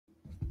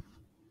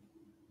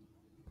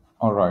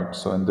Alright,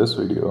 so in this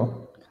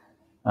video,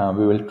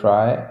 we will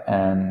try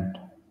and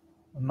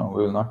no,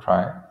 we will not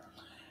try.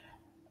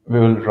 We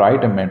will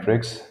write a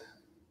matrix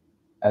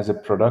as a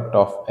product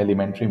of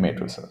elementary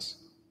matrices,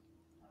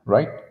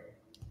 right?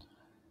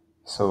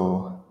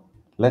 So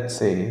let's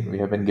say we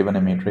have been given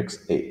a matrix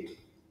A.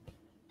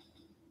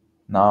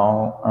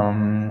 Now,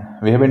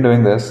 we have been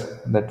doing this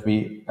that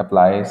we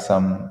apply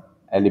some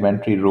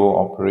elementary row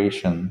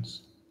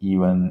operations,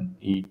 E1,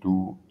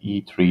 E2,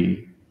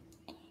 E3,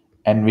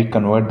 and we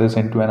convert this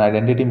into an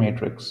identity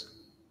matrix,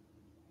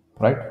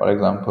 right? For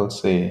example,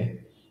 say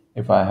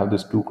if I have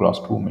this 2 cross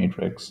 2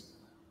 matrix,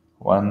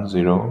 1,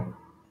 0,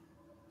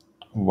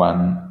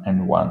 1,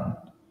 and 1.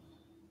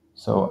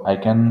 So I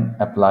can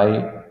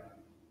apply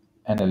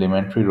an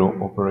elementary row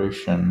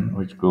operation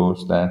which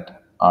goes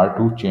that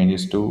R2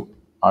 changes to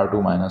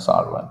R2 minus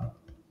R1.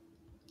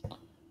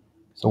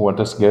 So what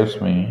this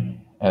gives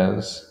me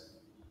is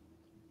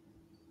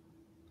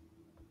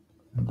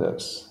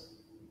this,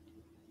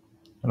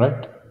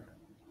 right?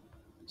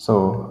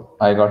 So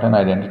I got an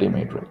identity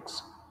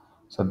matrix.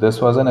 So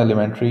this was an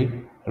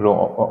elementary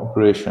row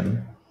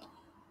operation,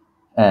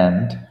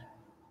 and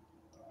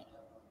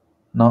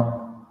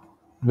now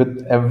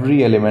with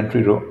every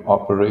elementary row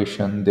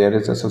operation there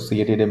is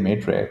associated a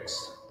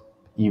matrix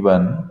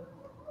E1,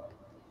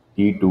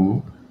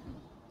 E2,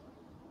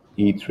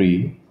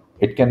 E3.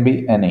 It can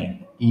be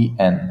any,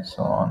 En,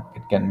 so on.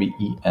 It can be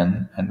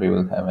En, and we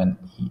will have an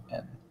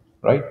En,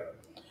 right?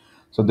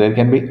 So there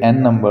can be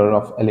n number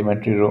of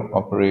elementary row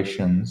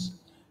operations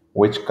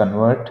which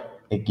convert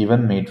a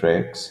given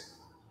matrix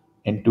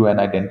into an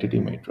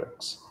identity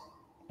matrix.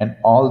 And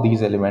all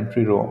these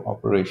elementary row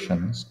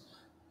operations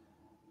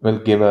will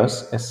give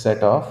us a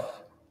set of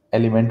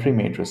elementary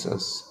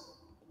matrices,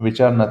 which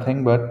are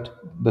nothing but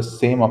the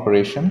same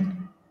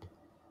operation,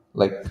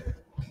 like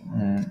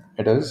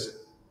it is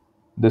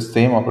the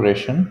same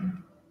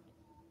operation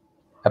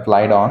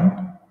applied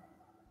on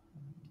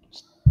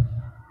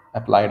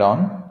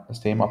the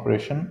same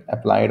operation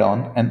applied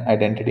on an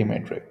identity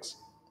matrix,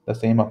 the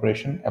same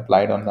operation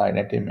applied on the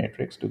identity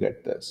matrix to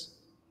get this.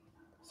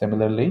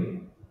 Similarly,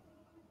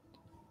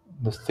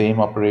 the same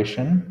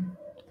operation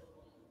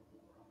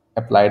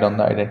applied on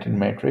the identity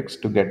matrix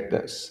to get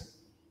this.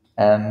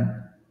 And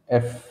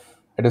if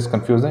it is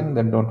confusing,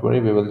 then don't worry,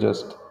 we will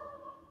just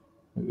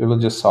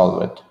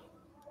solve it.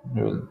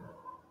 We will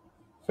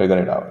figure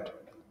it out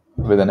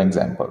with an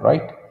example,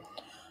 right?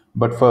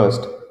 But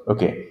first,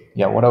 okay,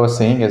 yeah, what I was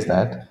saying is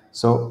that,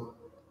 so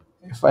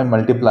if I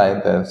multiply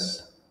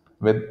this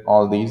with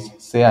all these,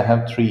 say I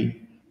have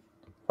three,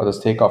 for the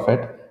sake of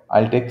it,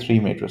 I'll take three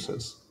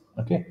matrices.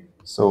 Okay,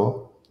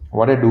 so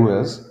what I do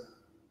is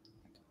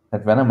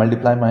that when I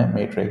multiply my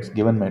matrix,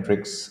 given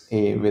matrix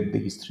A with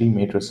these three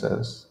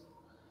matrices,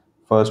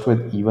 first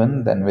with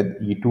E1, then with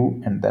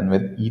E2, and then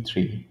with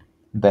E3,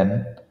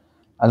 then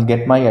I'll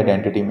get my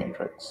identity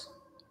matrix,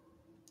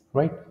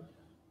 right?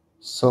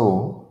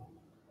 So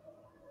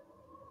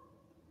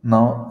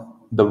now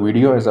the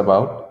video is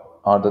about,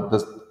 or the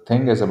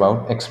thing is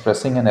about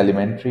expressing a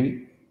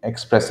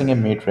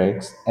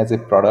matrix as a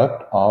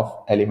product of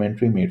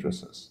elementary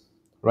matrices,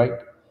 right?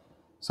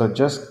 So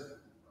just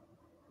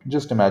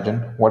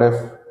imagine, what if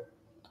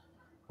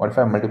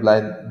I multiply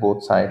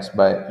both sides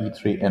by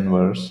E3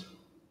 inverse,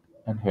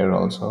 and here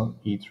also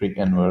E3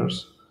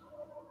 inverse.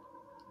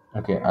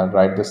 Okay, I'll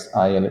write this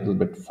I a little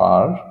bit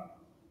far.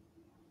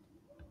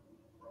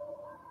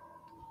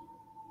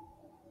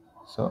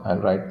 So I'll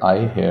write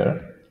I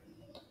here,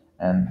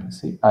 and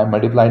see, I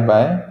multiplied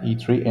by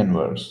E3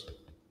 inverse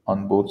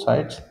on both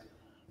sides.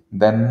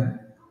 Then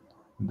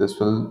this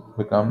will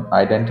become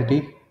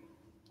identity.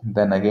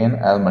 Then again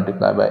I'll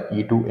multiply by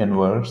E2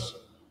 inverse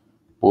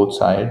both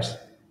sides.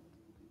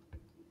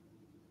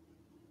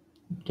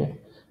 Okay,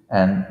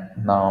 and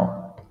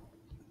now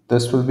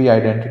this will be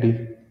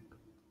identity.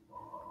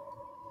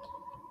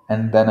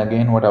 And then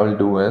again what I will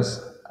do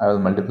is I will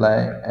multiply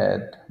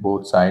at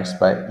both sides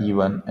by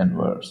E1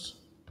 inverse.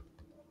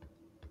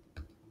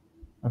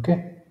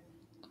 Okay,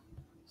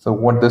 so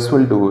what this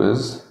will do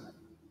is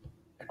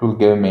it will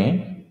give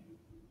me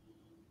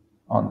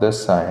on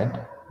this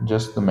side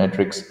just the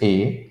matrix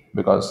A,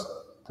 because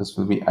this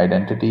will be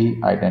identity,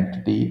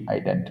 identity,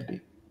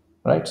 identity,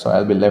 right? So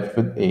I'll be left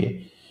with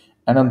A,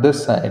 and on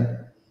this side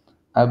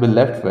I'll be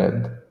left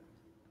with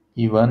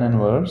E1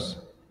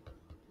 inverse,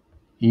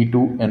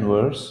 E2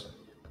 inverse,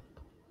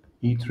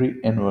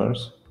 E3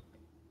 inverse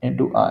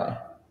into I,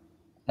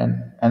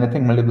 and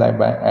anything multiplied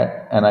by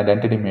an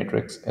identity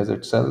matrix as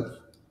itself.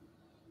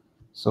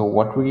 So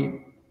what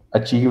we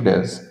achieved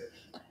is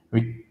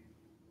we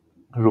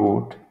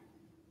wrote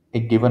a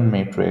given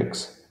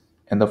matrix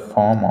in the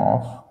form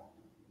of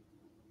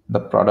the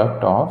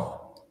product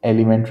of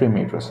elementary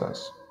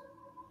matrices.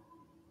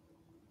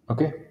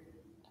 Okay,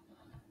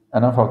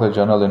 enough of the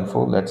general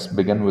info. Let's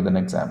begin with an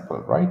example,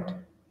 right?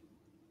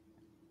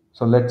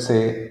 So let's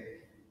say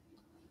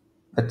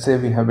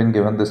we have been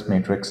given this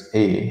matrix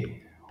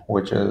A,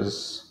 which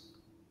is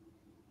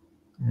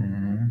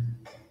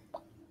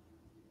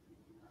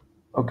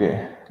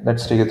okay.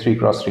 Let's take a 3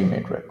 cross 3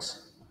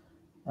 matrix.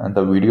 and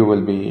the video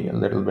will be a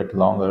little bit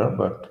longer,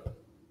 but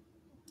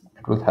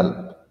it will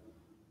help.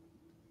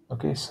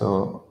 Okay,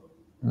 so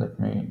let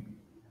me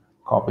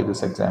copy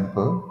this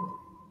example.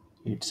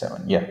 8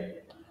 7, yeah.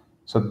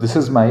 So this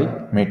is my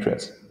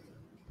matrix,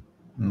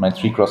 my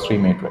 3 cross 3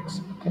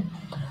 matrix. Okay,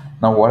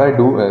 now what I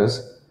do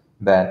is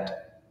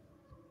that,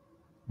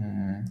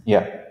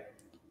 yeah,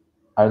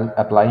 I'll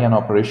apply an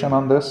operation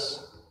on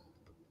this,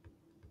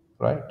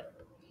 right?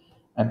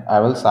 And I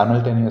will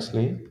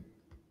simultaneously,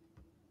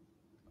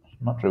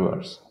 not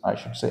reverse, I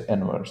should say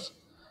inverse.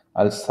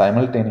 I'll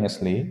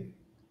simultaneously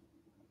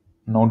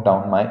note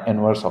down my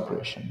inverse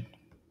operation.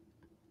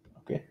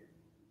 Okay,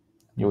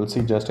 you will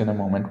see just in a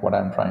moment what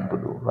I'm trying to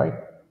do, right?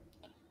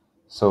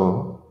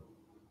 So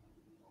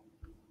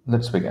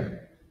let's begin.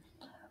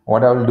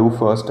 What I will do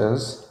first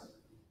is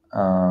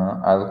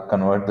I'll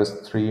convert this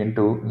 3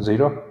 into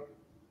 0,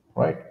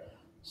 right?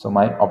 So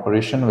my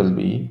operation will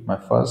be, my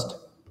first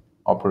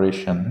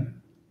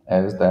operation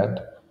is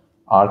that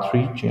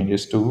R3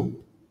 changes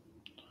to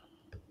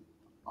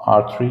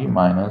R3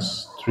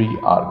 minus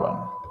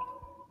 3R1,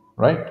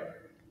 right?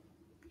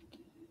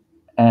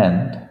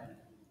 And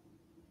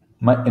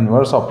my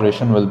inverse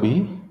operation will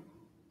be,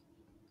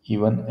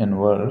 even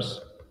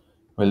inverse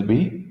will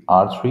be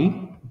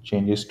R3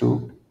 changes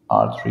to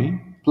R3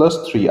 plus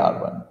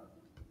 3R1.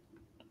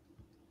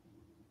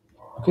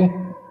 Okay,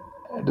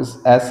 it is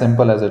as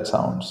simple as it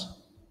sounds.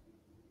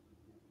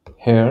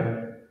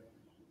 Here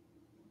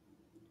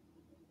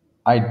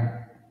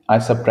I I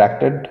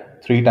subtracted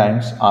 3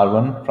 times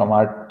R1 from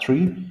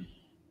R3,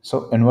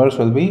 so inverse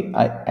will be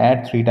I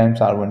add 3 times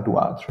R1 to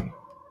R3.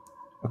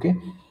 Okay,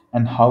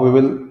 and how we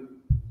will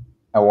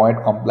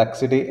avoid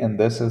complexity in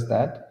this is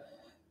that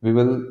we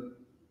will,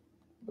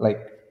 like,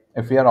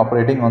 if we are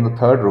operating on the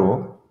third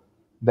row,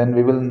 then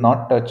we will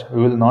not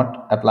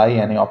apply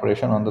any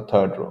operation on the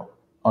third row,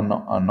 or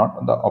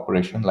not the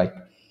operation, like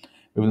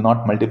we will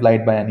not multiply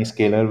it by any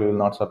scalar, we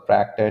will not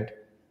subtract it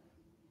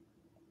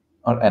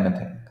or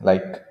anything.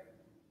 Like,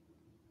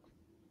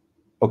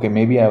 okay,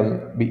 maybe I will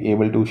be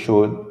able to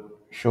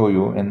show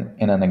you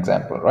in an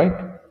example,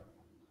 right?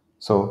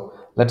 So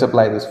let's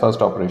apply this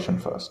first operation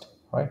first,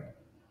 right?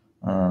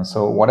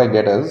 So what I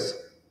get is,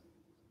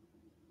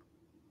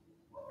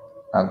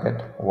 I'll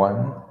get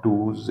 1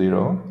 2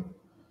 0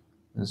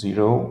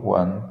 0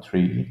 1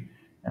 3,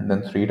 and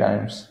then 3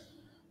 times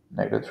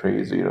negative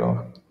 3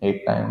 0,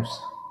 8 times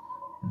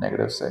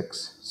negative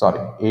 6, sorry,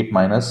 8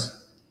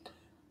 minus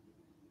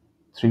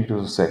 3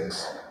 to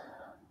 6.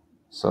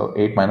 So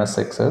 8 minus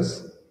 6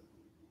 is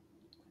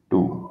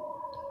 2,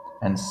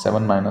 and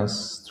 7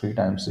 minus 3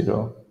 times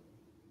 0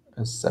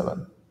 is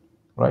 7,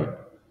 right?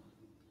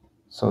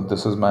 So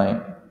this is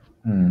my,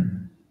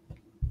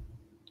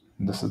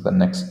 this is the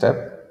next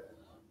step.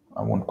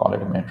 I won't call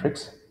it a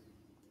matrix.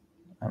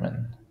 I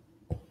mean,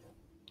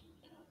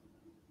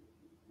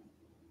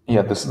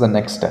 yeah, this is the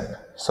next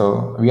step.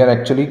 So we are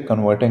actually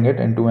converting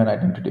it into an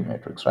identity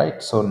matrix,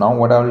 right? So now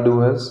what I'll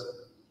do is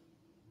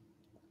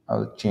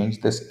I'll change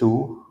this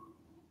 2,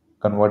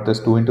 convert this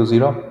 2 into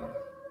 0.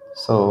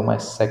 So my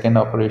second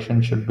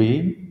operation should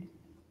be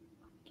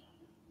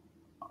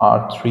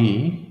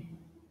R3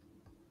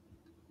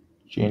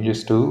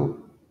 changes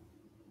to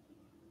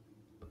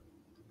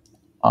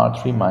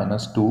R3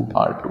 minus 2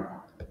 R2,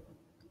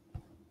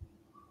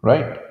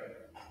 right?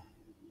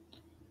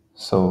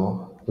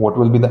 So what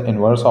will be the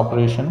inverse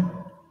operation?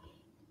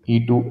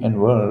 E2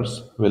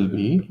 inverse will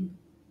be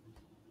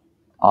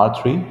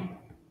R3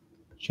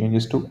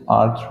 changes to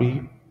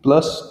R3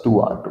 plus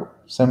 2R2.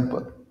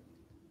 Simple,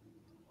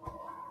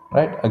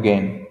 right?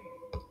 Again,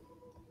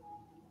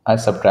 I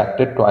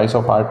subtracted twice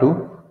of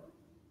R2.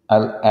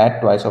 I'll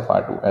add twice of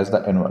R2 as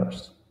the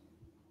inverse,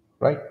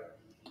 right?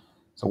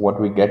 So what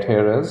we get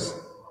here is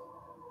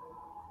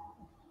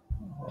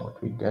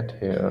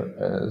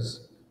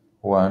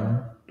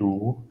 1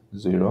 2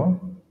 0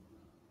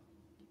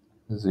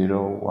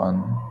 0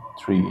 1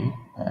 3,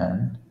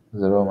 and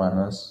 0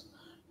 minus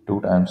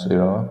 2 times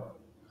 0,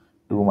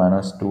 2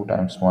 minus 2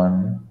 times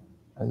 1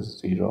 is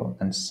 0,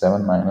 and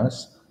 7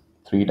 minus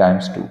 3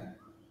 times 2,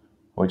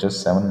 which is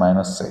 7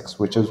 minus 6,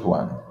 which is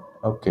 1.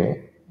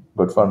 Okay,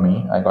 good for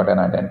me. I got an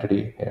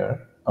identity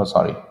here. Oh,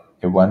 sorry,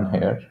 a 1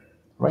 here,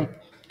 right?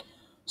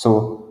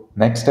 So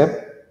next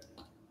step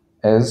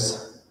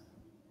is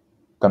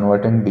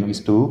converting these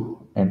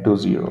two into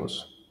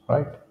zeros,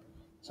 right?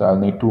 So I'll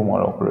need two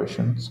more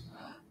operations.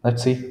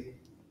 Let's see.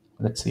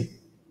 Let's see.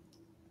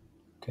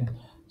 Okay.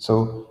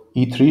 So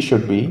E3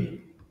 should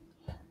be,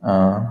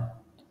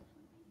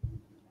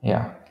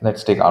 yeah,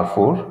 let's take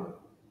R4,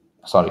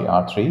 sorry,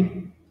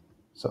 R3.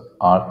 So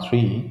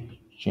R3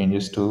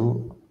 changes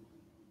to,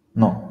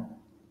 no,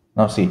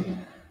 now see,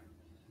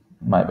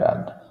 my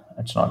bad,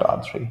 it's not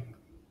R3.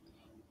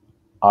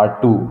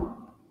 R2,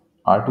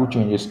 R2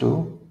 changes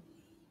to,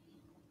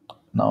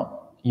 now,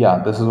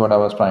 yeah, this is what I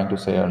was trying to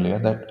say earlier,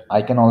 that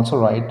I can also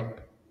write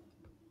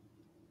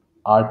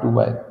R2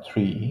 by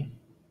 3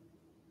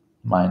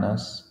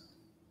 minus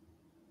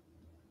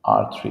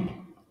R3.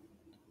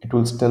 It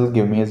will still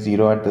give me a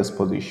 0 at this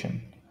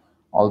position.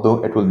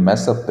 although it will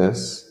mess up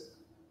this,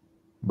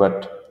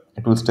 but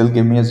it will still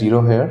give me a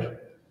 0 here.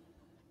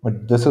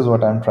 But this is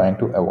what I'm trying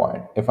to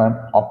avoid. If I'm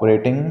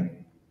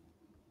operating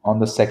on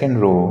the second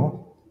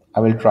row, I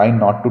will try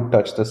not to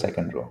touch the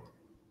second row.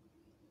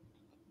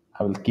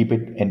 I will keep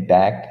it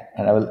intact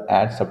and I will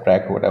add,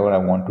 subtract whatever I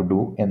want to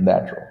do in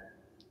that row.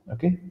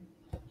 Okay.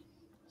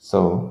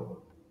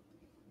 So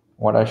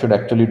what I should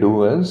actually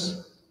do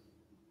is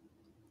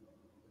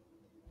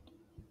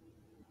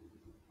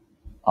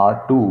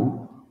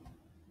R2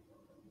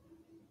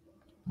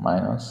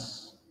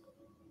 minus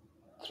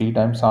 3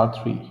 times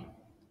R3.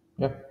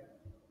 Yep.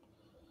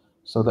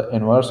 So the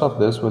inverse of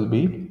this will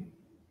be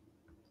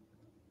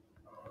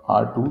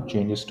R2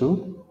 changes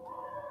to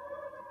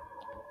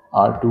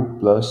R2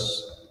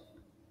 plus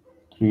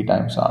 3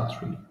 times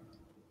R3.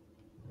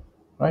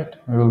 Right?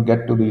 We will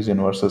get to these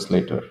inverses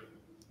later.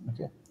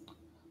 Okay.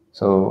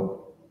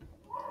 So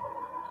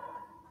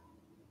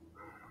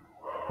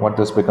what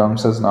this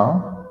becomes is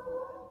now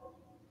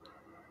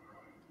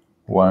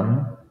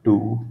 1,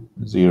 2,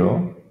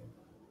 0.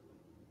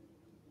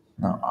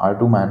 Now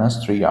R2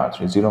 minus 3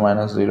 R3. 0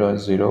 minus 0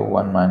 is 0.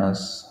 1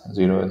 minus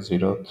 0 is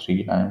 0.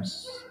 3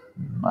 times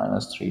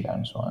minus 3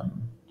 times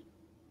 1.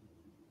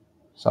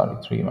 Sorry,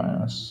 3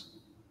 minus.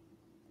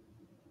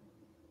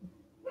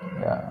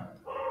 Yeah.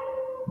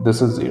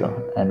 This is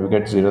 0. And we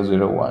get 0,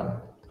 0, 1.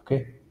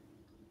 Okay.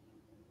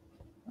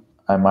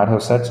 I might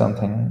have said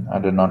something I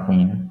did not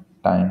mean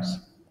times.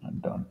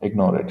 Don't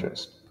ignore it.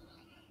 Just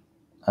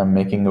I'm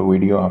making a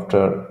video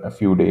after a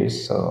few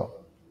days, so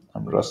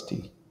I'm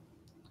rusty.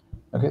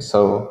 Okay,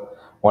 so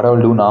what I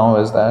will do now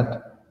is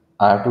that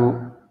I have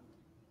to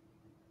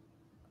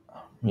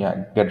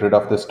get rid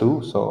of this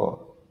 2.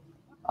 So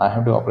I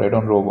have to operate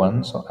on row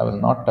 1. So I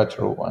will not touch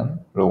row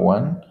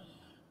 1,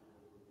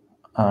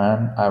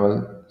 and I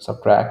will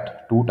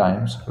subtract 2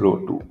 times row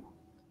 2.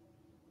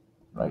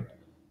 Right.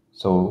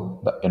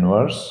 So the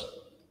inverse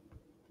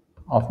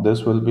of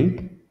this will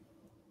be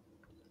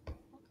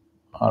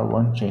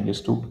R1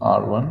 changes to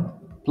R1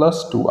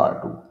 plus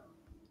 2R2.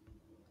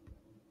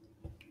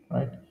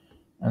 Right.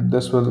 And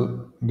this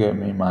will give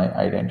me my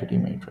identity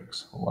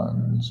matrix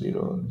 1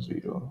 0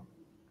 0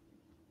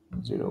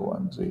 0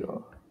 1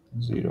 0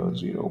 0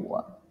 0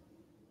 1.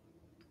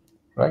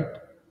 Right.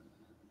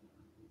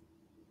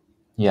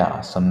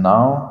 Yeah, so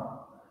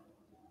now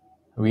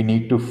we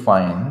need to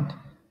find,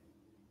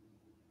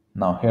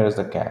 now here is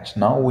the catch.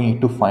 Now we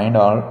need to find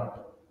our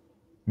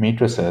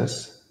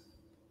matrices,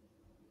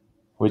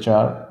 which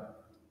are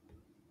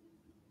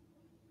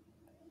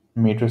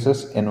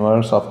matrices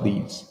inverse of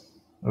these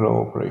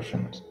row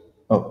operations,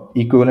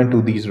 equivalent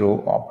to these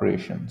row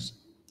operations.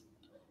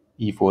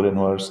 E4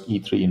 inverse,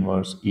 E3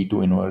 inverse,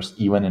 E2 inverse,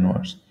 E1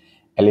 inverse.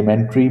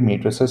 Elementary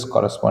matrices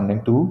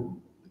corresponding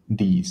to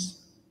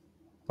these,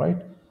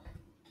 right?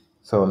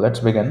 So let's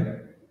begin.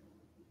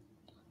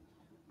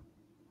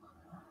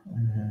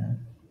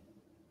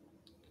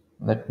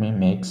 Let me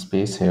make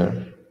space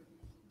here.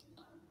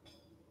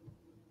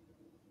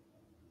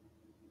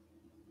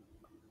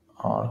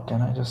 Or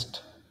can I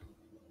just,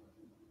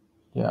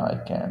 yeah, I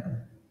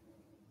can.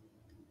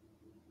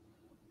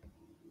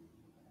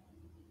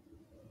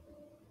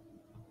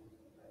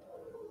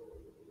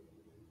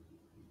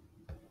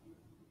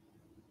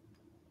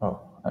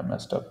 Oh, I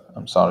messed up.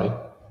 I'm sorry.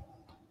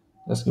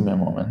 Just give me a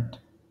moment.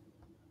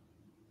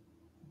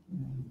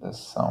 This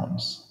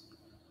sounds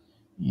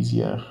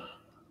easier.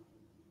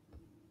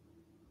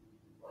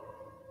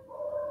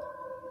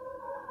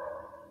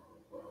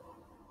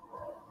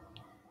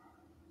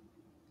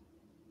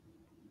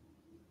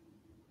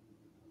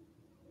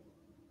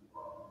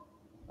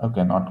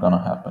 Okay, not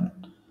gonna happen.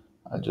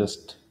 I'll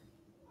just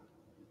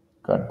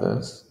cut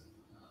this.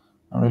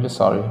 I'm really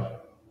sorry,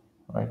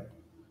 right?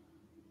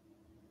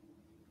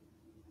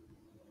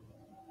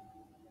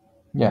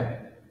 Yeah,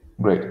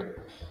 great.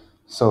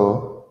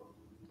 So,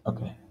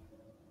 okay,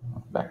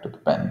 back to the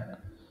pen.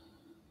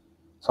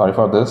 Sorry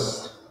for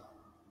this,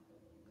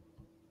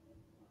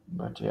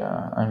 but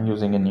yeah, I'm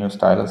using a new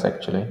stylus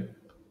actually.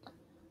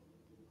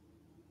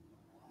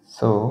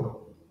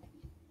 So,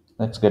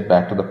 let's get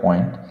back to the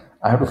point.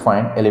 I have to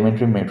find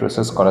elementary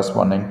matrices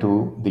corresponding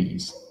to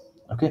these.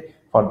 Okay,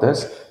 for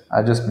this,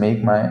 I just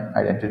make my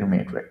identity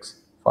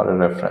matrix for a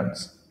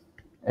reference.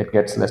 It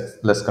gets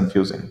less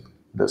confusing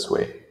this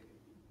way,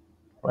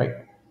 right?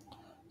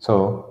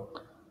 So,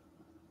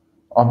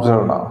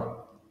 observe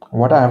now.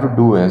 What I have to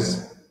do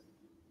is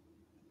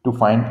to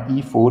find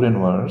E4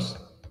 inverse,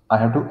 I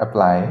have to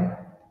apply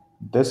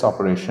this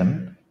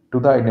operation to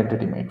the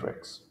identity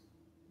matrix.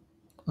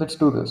 Let's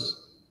do this.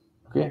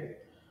 Okay,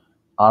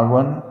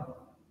 R1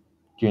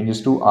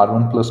 changes to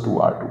R1 plus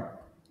 2R2.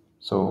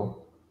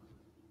 So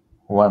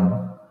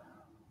 1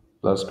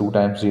 plus 2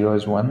 times 0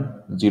 is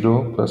 1.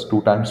 0 plus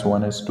 2 times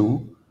 1 is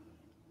 2.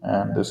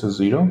 And this is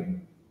 0.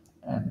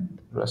 And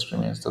the rest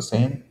remains the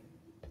same.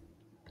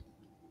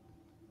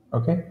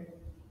 Okay.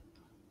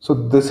 So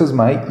this is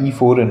my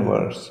E4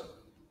 inverse,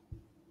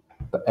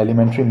 the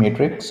elementary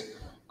matrix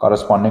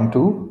corresponding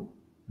to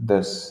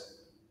this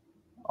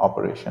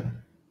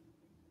operation,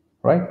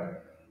 right?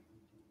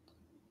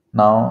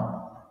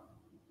 Now,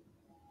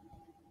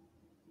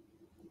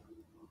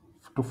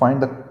 to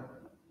find the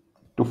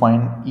to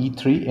find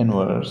E3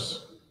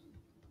 inverse,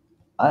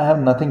 I have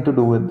nothing to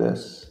do with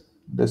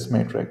this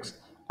matrix.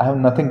 I have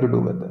nothing to do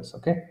with this.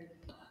 Okay,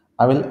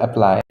 I will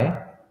apply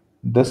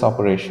this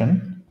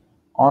operation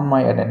on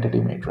my identity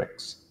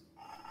matrix.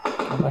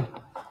 All right.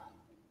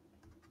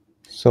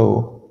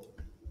 So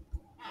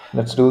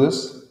let's do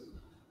this.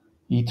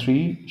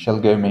 E3 shall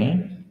give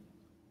me,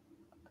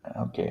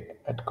 okay,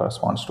 it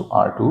corresponds to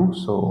R2.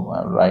 So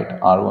I'll write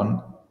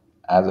R1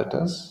 as it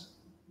is.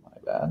 My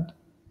bad.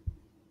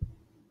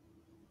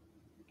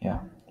 Yeah,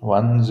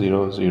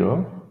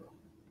 100.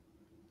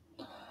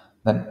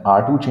 Then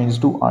R2 changes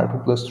to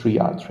R2 plus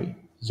 3R3.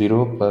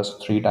 0 plus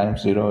 3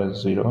 times 0 is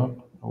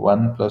 0.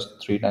 1 plus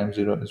 3 times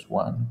 0 is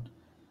 1.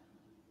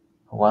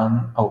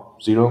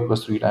 0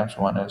 plus 3 times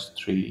 1 is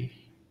 3.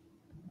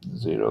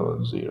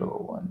 0,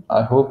 0, 1.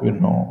 I hope you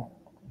know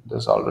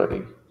this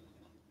already,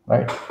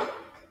 right?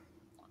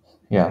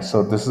 Yeah,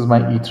 so this is my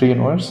E3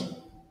 inverse.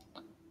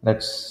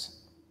 Let's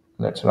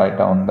let's write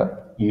down the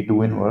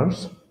E2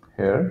 inverse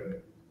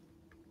here.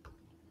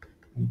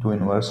 E2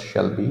 inverse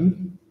shall be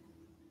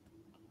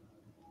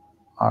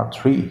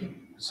R3.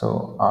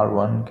 So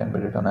R1 can be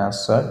written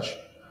as such.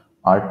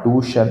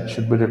 R2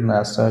 should be written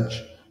as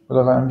such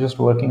because I'm just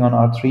working on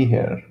R3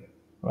 here,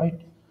 right?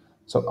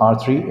 So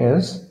R3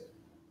 is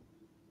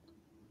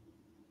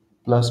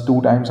plus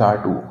 2 times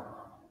R2,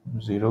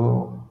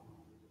 0,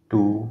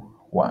 2,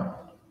 1,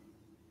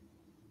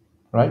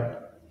 right?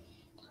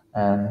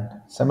 And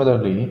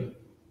similarly,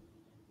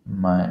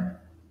 my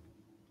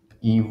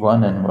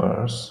E1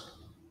 inverse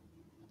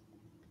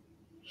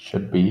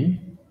should be,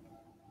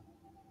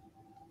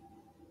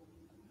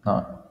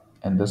 now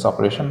in this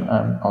operation,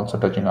 I'm also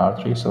touching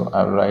R3, so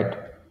I'll write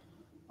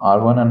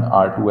R1 and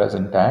R2 as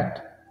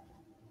intact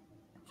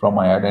from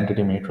my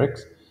identity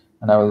matrix,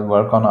 and I will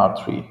work on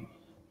R3.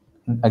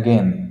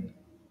 Again,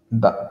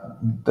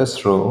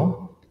 this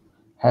row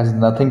has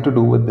nothing to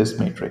do with this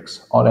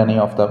matrix or any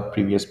of the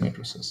previous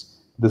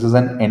matrices. This is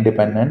an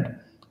independent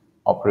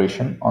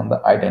operation on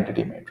the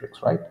identity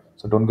matrix, right?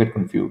 So don't get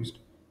confused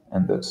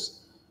in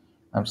this.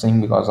 I'm saying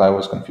because I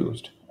was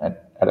confused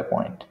at a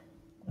point.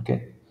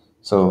 Okay.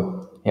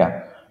 So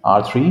yeah,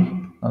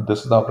 R3, now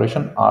this is the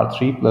operation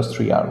R3 plus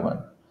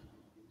 3R1.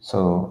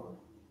 So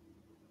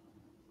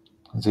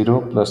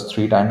 0 plus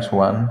 3 times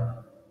 1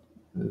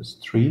 is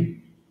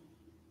 3,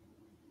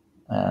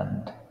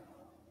 and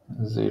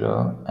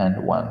 0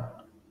 and 1.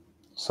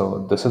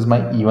 So this is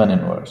my even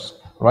inverse,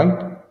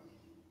 right?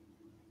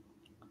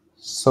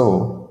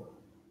 So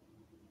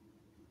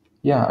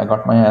yeah, I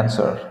got my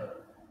answer.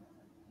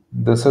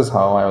 This is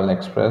how I will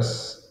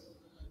express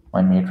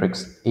my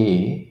matrix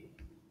A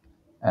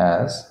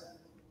as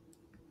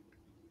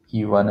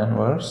E1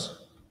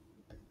 inverse,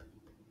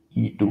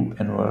 E2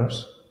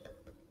 inverse,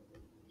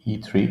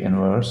 E3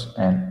 inverse,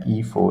 and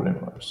E4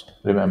 inverse.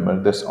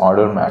 Remember, this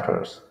order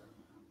matters,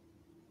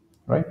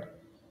 right?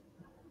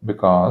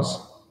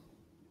 Because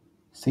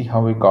see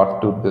how we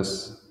got to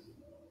this.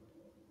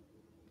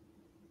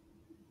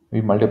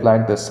 We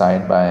multiplied this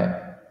side by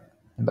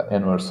the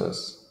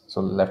inverses. So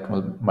left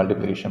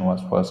multiplication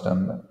was first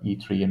and the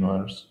E3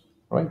 inverse,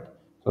 right?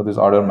 So this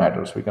order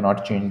matters. We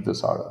cannot change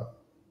this order,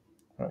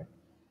 right?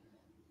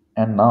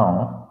 And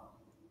now,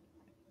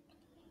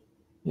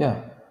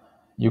 yeah,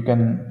 you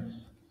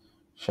can,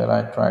 shall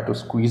I try to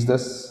squeeze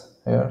this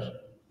here?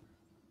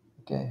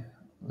 Okay,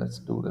 let's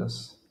do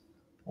this.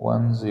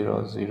 1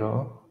 0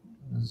 0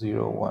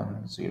 0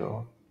 1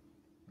 0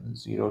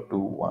 0 2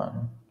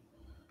 1.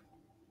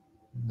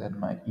 Then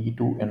my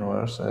E2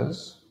 inverse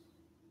is,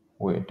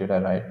 wait, did I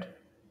write?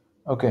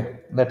 Okay,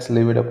 let's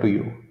leave it up to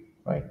you,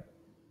 right?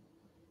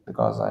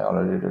 Because I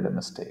already did a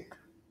mistake.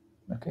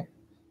 Okay,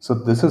 so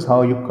this is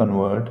how you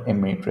convert a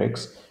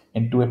matrix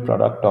into a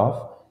product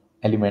of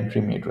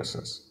elementary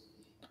matrices,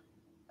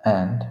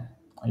 and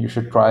you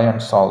should try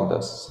and solve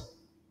this.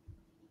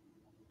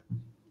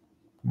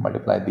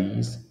 Multiply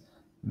these,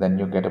 then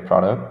you get a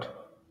product,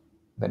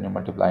 then you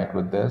multiply it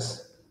with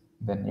this,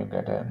 then you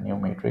get a new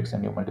matrix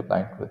and you multiply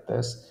it with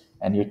this,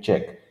 and you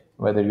check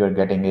whether you're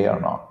getting A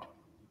or not,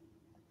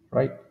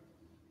 right?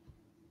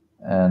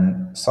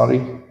 And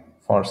sorry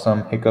for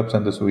some hiccups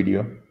in this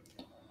video.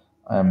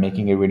 I'm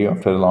making a video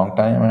after a long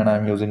time and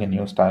I'm using a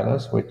new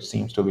stylus which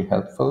seems to be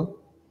helpful.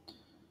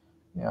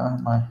 Yeah,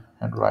 my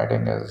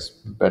handwriting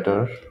is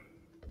better.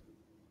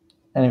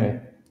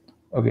 Anyway,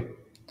 okay.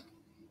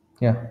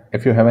 Yeah,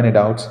 if you have any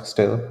doubts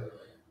still,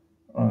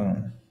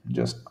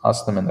 just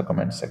ask them in the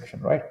comment section,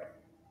 right?